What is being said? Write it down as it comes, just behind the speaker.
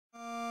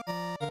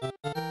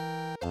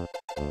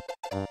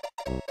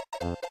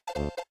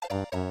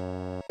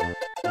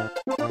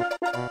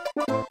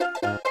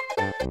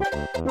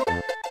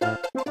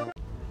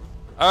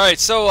Alright,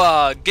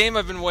 so game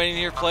I've been waiting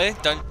here to play,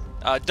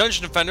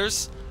 Dungeon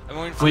Defenders. I'm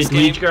waiting for Wait, this do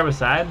game. we each grab a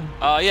side?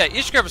 Yeah,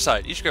 each grab a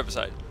side.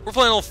 We're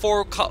playing a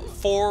little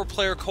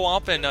four-player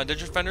co-op in Dungeon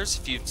Defenders.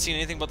 If you've seen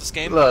anything about this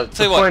game, Look,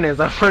 the point is,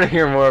 I want to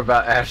hear more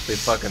about Ashley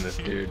fucking this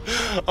dude.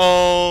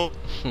 Oh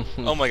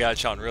my God,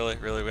 Sean, really,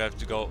 we have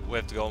to go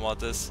about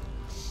this.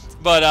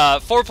 But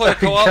four-player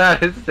co-op. I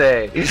gotta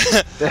say,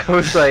 that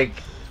was like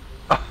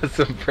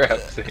awesome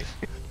prepsing.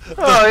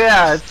 Oh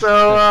yeah,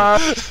 so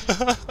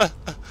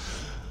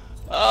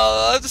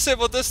I have to say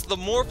about this: the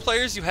more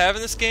players you have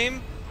in this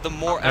game, the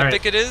more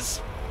epic it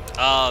is.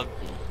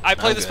 I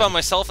played this by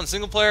myself in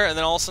single player, and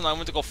then all of a sudden I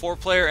went to go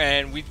 4-player,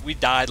 and we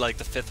died like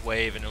the 5th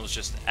wave, and it was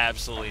just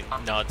absolutely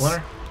nuts.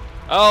 Winner?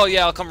 Oh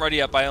yeah, I'll come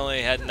ready up. I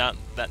only had not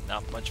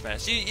much mana.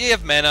 So you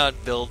have mana,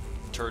 build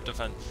turret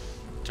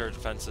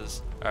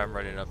defenses. Alright, I'm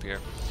readying up here,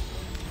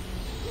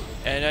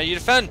 and you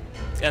defend.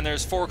 And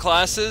there's 4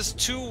 classes,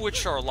 2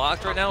 which are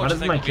locked right now, which I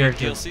think will be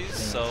DLCs.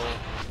 So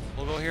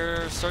we'll go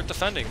here, start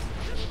defending.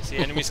 See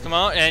enemies come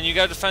out, and you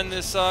gotta defend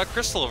this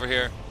crystal over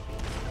here.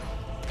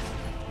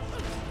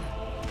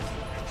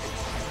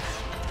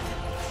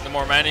 The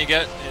more mana you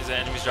get, as the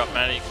enemies drop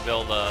mana, you can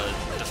build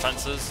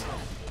defenses.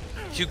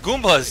 You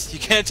Goombas! You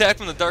can't attack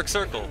from the dark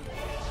circle.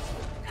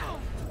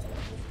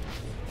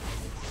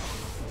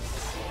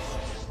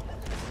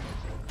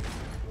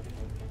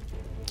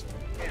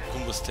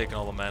 Goomba's taking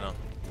all the mana.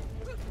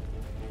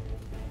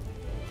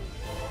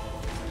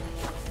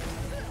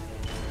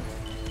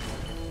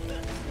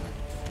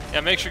 Yeah,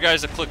 make sure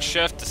guys to click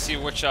shift to see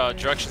which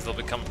directions they'll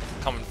be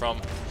coming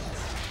from.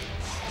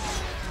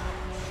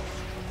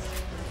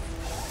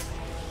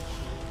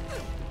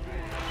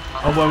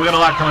 Oh boy, we got a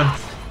lot coming.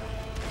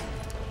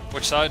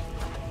 Which side?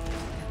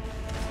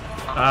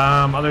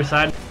 Other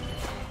side.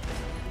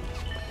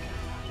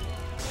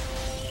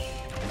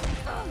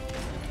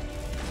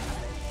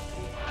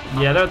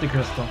 Yeah, they're at the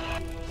crystal.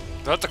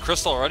 They're at the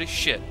crystal already?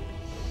 Shit.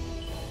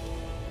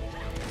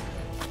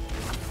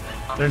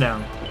 They're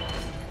down.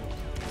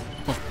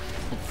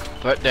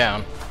 Put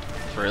down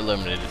for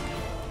eliminated.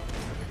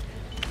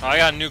 I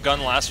got a new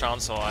gun last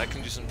round, so I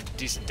can do some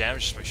decent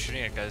damage just by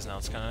shooting at guys now.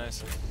 It's kind of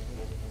nice.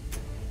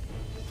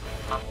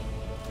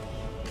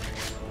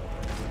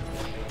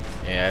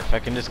 Yeah, if I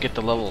can just get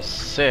to level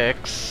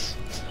 6,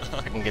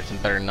 I can get some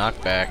better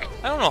knockback.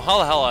 I don't know how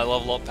the hell I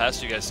level up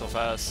past you guys so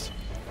fast.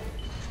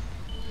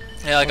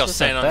 Yeah, like I was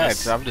saying on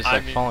this, I'm just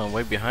like falling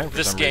way behind for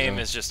this some game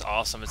reason. is just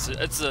awesome.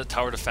 It's a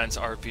tower defense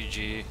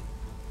RPG.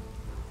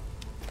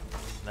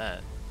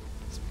 That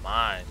is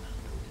mine.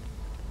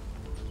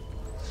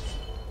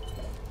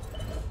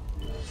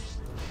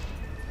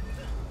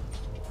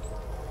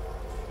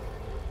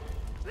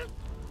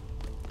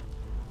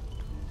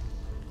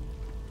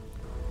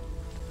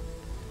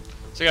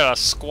 So you got a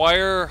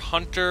squire,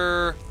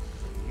 hunter,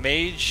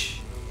 mage,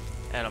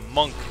 and a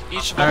monk.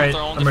 Each of them have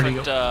their own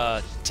different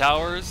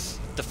towers,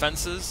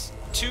 defenses.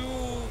 2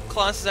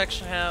 classes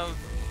actually have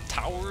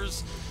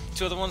towers.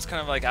 2 other ones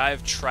kind of like I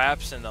have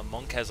traps, and the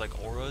monk has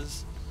like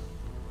auras.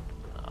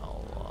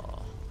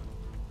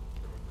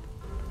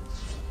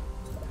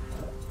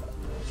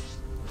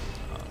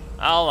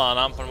 Hold on,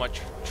 I'm putting my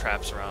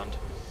traps around.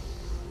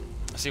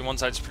 I see one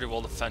side's pretty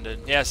well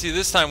defended. Yeah, see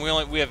this time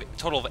we have a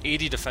total of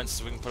 80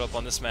 defenses we can put up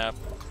on this map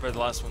compared to the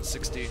last one,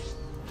 60.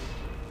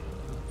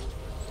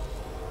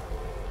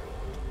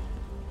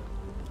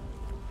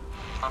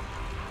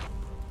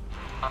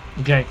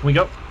 Okay, can we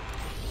go?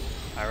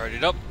 I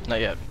readied up.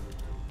 Not yet.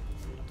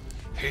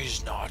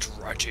 He's not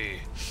ready.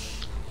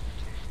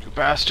 You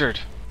bastard.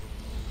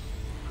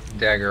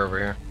 Dagger over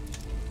here.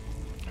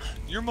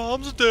 Your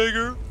mom's a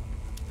dagger.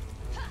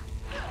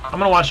 I'm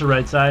gonna watch the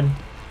right side.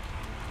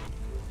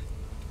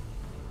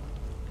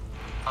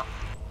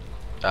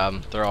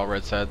 They're all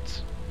red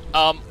sides.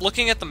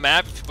 Looking at the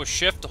map, if you push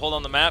shift to hold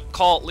on the map,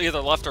 call either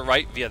left or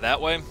right via that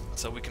way,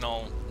 so we can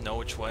all know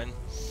which way.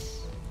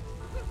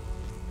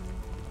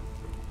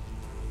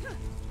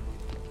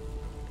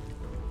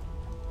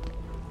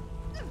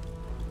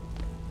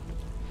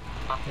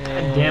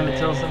 God damn it,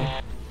 Tilson.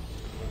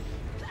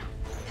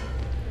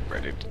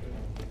 Ready.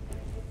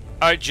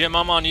 Alright, Jim,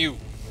 I'm on you.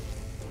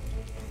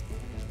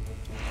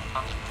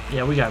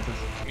 Yeah, we got this.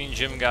 Me and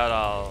Jim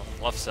got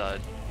left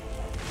side.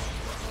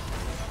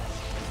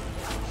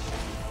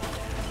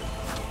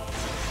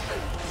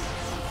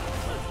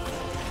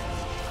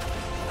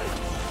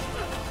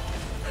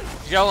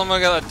 You got one, I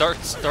got a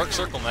dark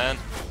circle, man.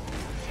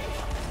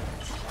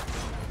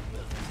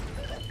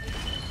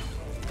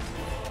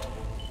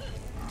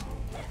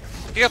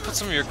 You gotta put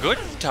some of your good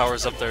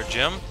towers up there,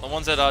 Jim. The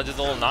ones that did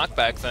the little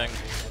knockback thing.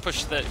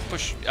 Push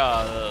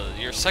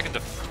your second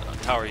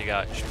tower you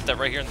got. You should put that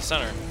right here in the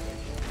center.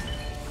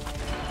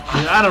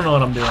 Dude, I don't know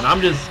what I'm doing.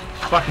 I'm just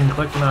fucking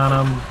clicking on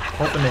them,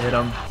 hoping to hit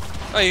them.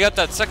 Oh, you got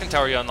that second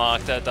tower you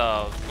unlocked that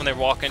when they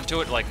walk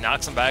into it, like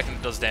knocks them back and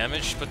it does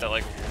damage. Put that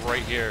like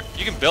right here.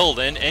 You can build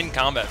in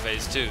combat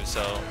phase too,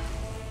 so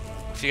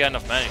if you got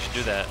enough mana, you should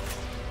do that.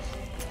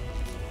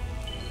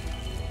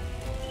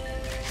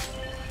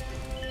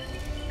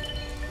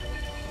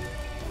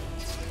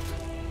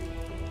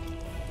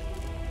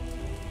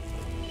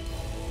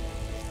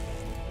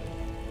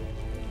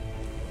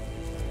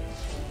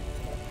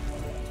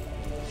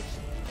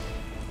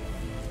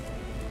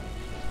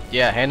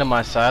 Yeah, hand on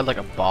my side like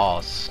a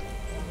boss.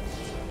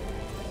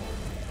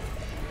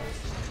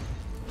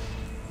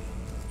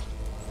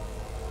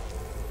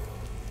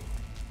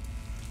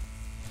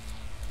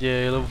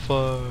 Yeah, level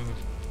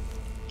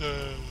 5.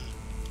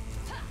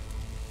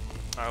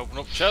 I open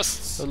up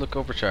chests. Oh, look,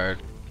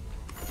 overcharged.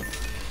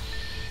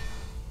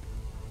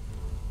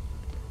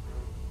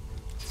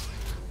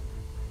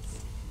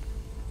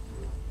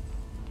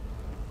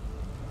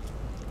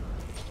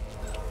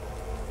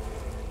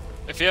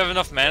 If you have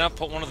enough mana,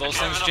 put one of those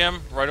things,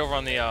 Jim, right over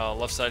on the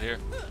left side here.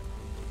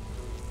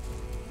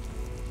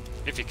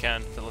 If you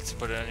can, if it lets you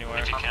put it anywhere.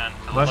 If you can.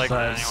 Left like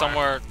side.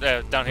 somewhere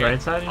down here.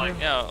 Right side, you Like,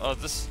 mean? yeah,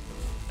 this.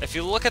 If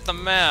you look at the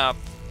map.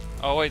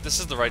 Oh wait, this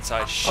is the right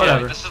side. Shit.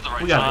 Whatever. This is the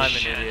right We side. got I'm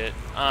this. an idiot.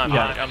 We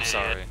got it. I'm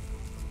sorry.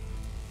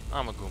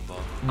 I'm a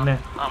goomba. Meh.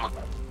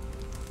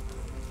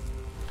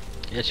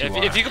 Yes, you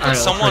If you could put Alright,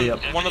 let's someone, hurry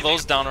up. one of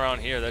those down around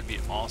here, that'd be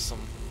awesome.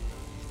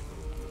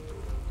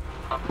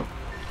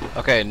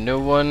 Okay, no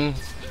one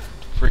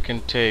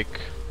freaking take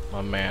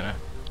my mana.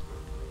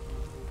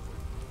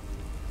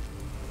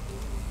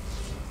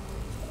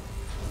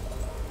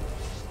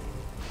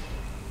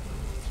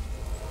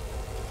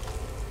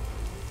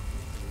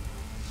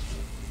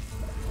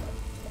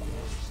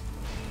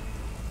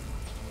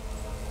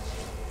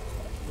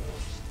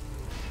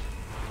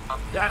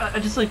 I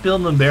just like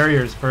building the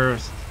barriers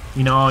first,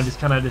 you know, and just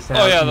kind of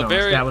Oh yeah, the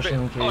establishing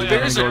in case the you're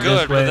barriers gonna are go this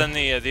good, but way.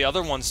 then the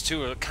other ones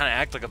too kind of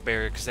act like a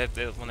barrier because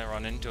when they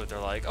run into it, they're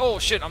like, oh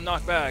shit, I'm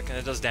knocked back, and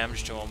it does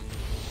damage to them.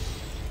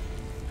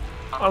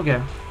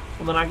 Okay,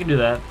 well then I can do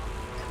that.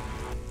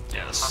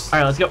 Yes. All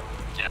right, let's go.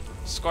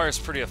 Squire's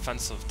pretty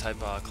offensive type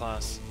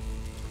class.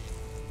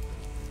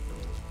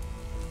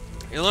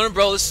 You learn,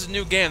 bro. This is a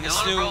new game. This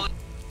is new.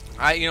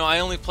 I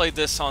only played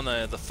this on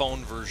the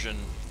phone version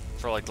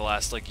for like the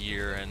last like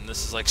year, and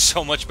this is like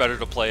so much better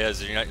to play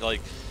as. You're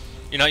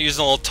not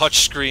using a little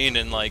touch screen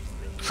and like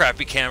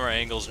crappy camera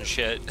angles and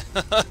shit.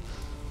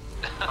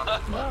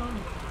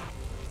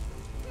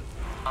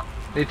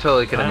 They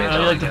totally could have made I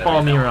that. like to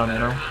follow me around, you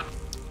know.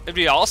 It'd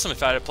be awesome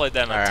if I had played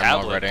that on a Alright, I'm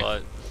all tablet, ready.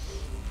 but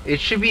It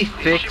should be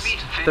fixed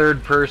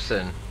third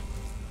person.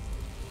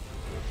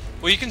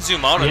 well, you can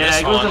zoom out on Yeah, this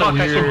it goes one. in a Fuck,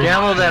 I can weird-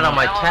 download that on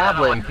my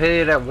tablet and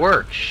play it at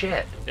work.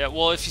 Shit. Yeah,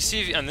 well, if you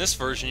see on this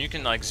version, you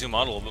can like zoom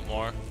out a little bit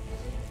more.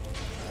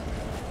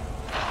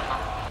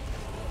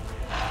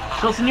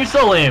 Wilson, you're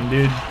so lame,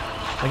 dude.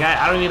 Like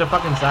I don't need a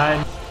fucking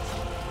side.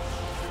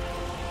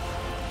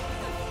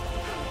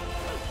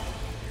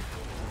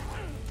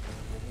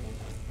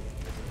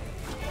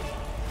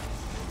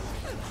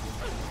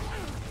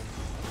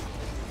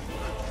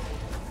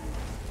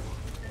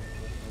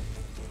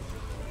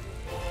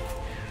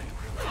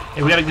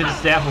 Hey, we gotta get the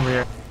staff over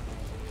here.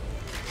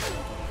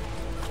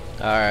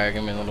 Alright,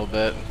 give me a little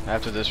bit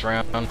after this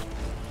round.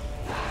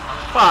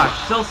 Fuck,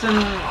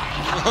 Silson.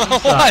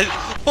 What?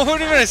 What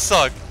do you mean I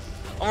suck?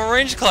 I'm a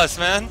range class,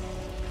 man.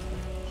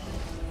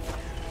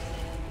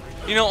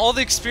 You know, all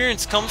the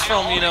experience comes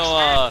from,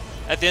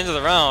 at the end of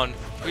the round.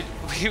 We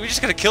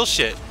just gotta kill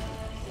shit.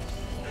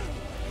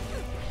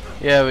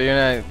 Yeah, but you're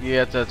not. You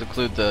have to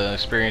include the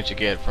experience you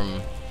get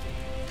from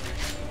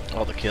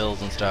all the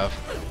kills and stuff.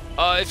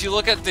 If you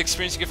look at the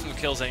experience you get from the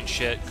kills, ain't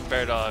shit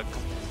compared to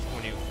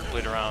when you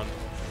complete a round.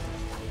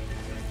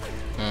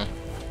 Hmm.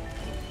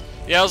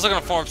 Yeah, I was looking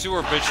at forums. People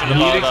were bitching You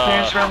need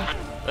experience about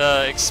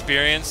from?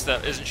 experience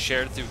that isn't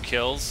shared through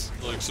kills.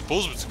 Like,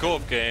 suppose it's a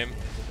co-op game.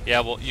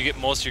 Yeah, well, you get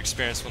most of your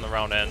experience when the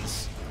round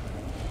ends.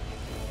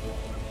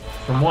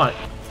 From what?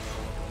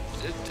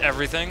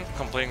 Everything,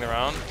 completing the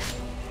round.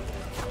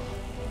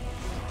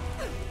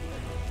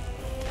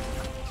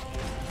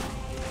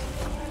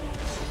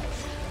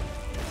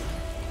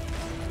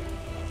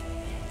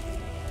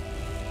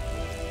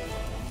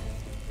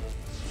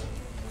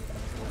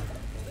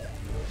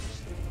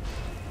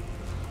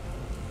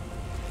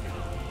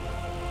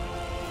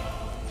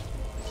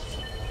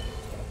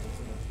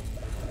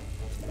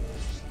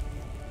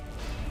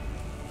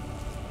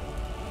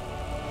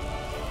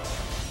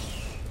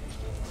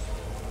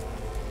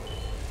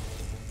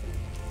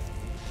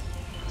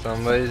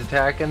 Somebody's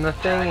attacking the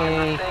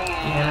thingy.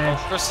 Damn it.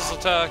 Crystal's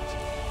attacked.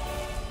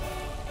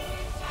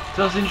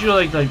 Silson, you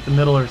like the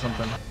middle or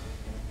something.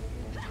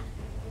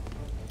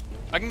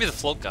 I can be the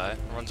float guy.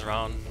 Runs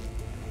around.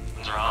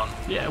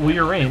 Yeah, well,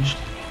 you're ranged.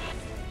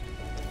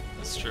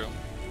 That's true.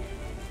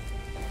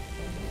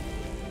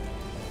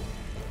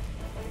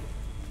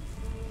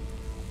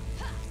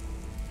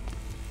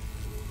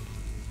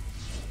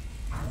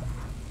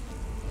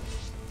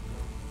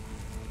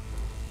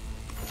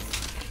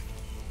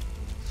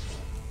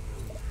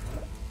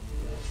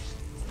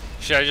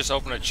 Shit, I just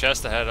opened a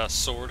chest that had a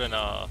sword and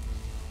a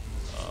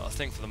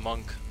thing for the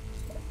monk.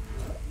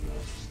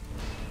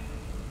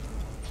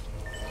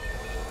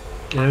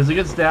 Yeah, there's a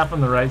good staff on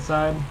the right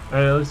side. Alright,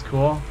 that looks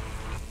cool.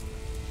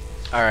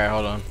 Alright,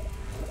 hold on.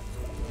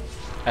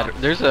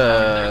 There's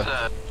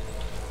a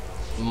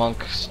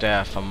monk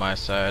staff on my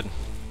side.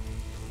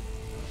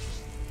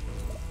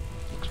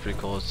 Looks pretty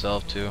cool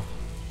itself too.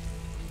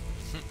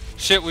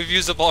 Shit, we've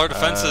used up all our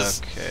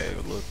defenses. Okay,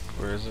 look,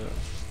 where is it?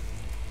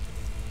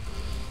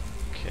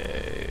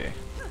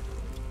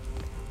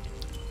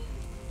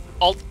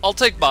 I'll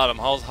take bottom.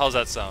 How's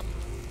that sound?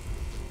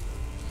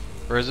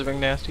 Where is it,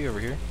 McNasty? Over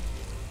here?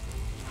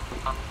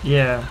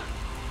 Yeah.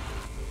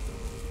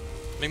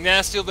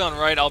 McNasty will be on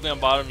right. I'll be on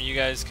bottom. You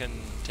guys can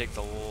take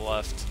the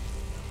left.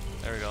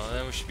 There we go. And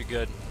then we should be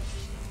good.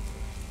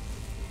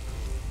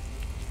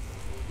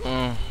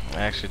 I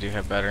actually do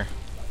have better.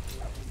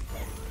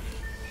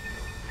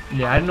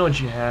 Yeah, I didn't know what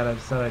you had. I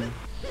said.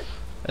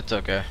 That's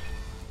okay.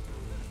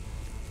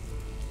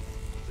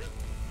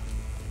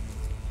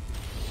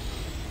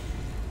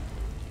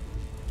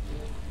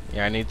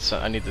 Yeah, I need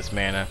this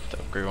mana to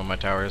upgrade one of my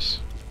towers.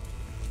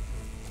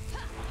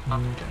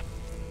 Okay.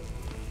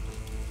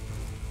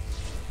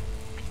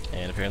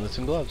 And apparently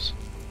some gloves.